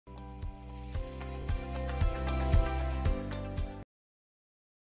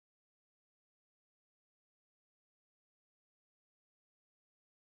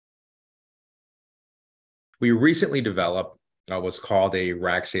we recently developed what's called a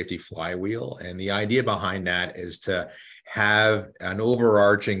rack safety flywheel. And the idea behind that is to have an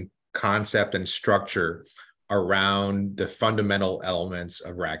overarching concept and structure around the fundamental elements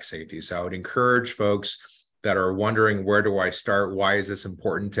of rack safety. So I would encourage folks that are wondering, where do I start? Why is this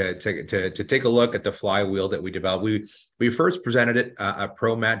important to take a look at the flywheel that we developed? We first presented it at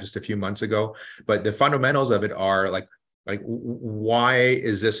ProMat just a few months ago, but the fundamentals of it are like why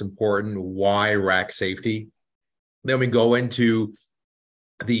is this important? Why rack safety? Then we go into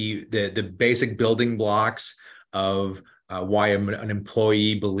the basic building blocks of why an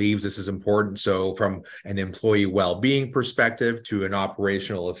employee believes this is important. So from an employee well-being perspective to an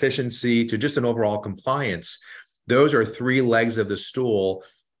operational efficiency to just an overall compliance, those are three legs of the stool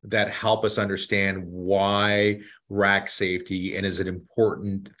that help us understand why rack safety and is an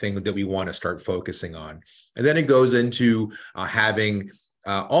important thing that we want to start focusing on. And then it goes into having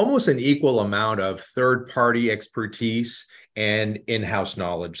almost an equal amount of third-party expertise and in-house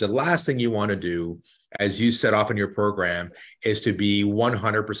knowledge. The last thing you want to do as you set off in your program is to be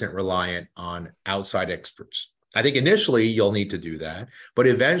 100% reliant on outside experts. I think initially you'll need to do that, but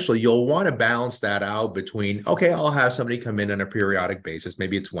eventually you'll want to balance that out between, okay, I'll have somebody come in on a periodic basis.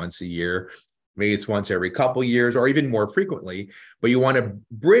 Maybe it's once a year, maybe it's once every couple of years, or even more frequently, but you want to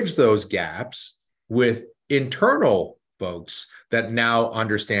bridge those gaps with internal folks that now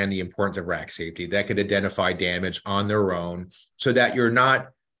understand the importance of rack safety, that could identify damage on their own, so that you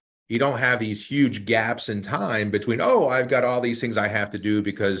don't have these huge gaps in time between, oh, I've got all these things I have to do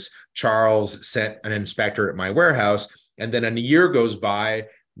because Charles sent an inspector at my warehouse, and then a year goes by,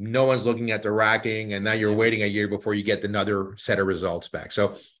 no one's looking at the racking, and now you're waiting a year before you get another set of results back.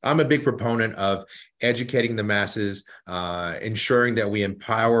 So I'm a big proponent of educating the masses, ensuring that we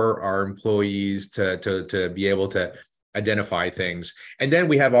empower our employees to be able to identify things. And then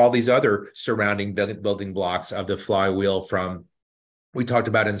we have all these other surrounding building blocks of the flywheel. From we talked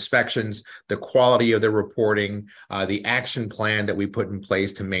about inspections, the quality of the reporting, the action plan that we put in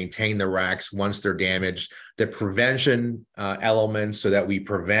place to maintain the racks once they're damaged, the prevention elements so that we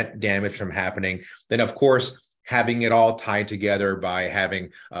prevent damage from happening. Then, of course, having it all tied together by having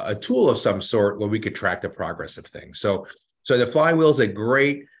a tool of some sort where we could track the progress of things. So the flywheel is a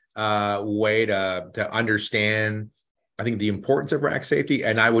great way to understand, I think, the importance of rack safety,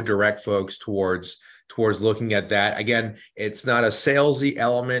 and I would direct folks towards looking at that. Again, it's not a salesy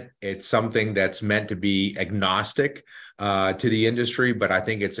element. It's something that's meant to be agnostic to the industry, but I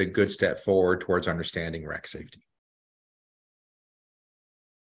think it's a good step forward towards understanding rack safety.